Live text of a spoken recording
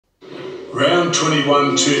Round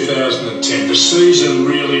 21, 2010. The season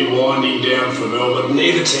really winding down for Melbourne.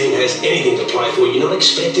 Neither team has anything to play for. You're not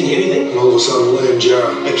expecting anything? And all of a sudden, Glen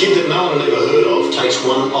Jackovich, a kid that no one had ever heard of, takes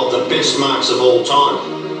one of the best marks of all time.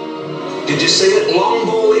 Did you see it? Long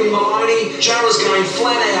ball in Maloney. Jarrah's going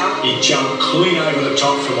flat out. He jumped clean over the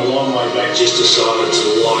top from a long way back. Just decided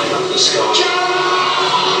to light up the sky.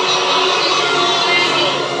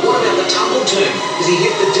 What about the tumble turn? As he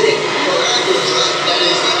hit the deck?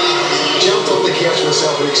 Jumped off the couch with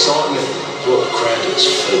himself in excitement. Well, crowd at his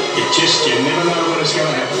feet. You never know when it's going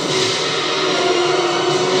to happen.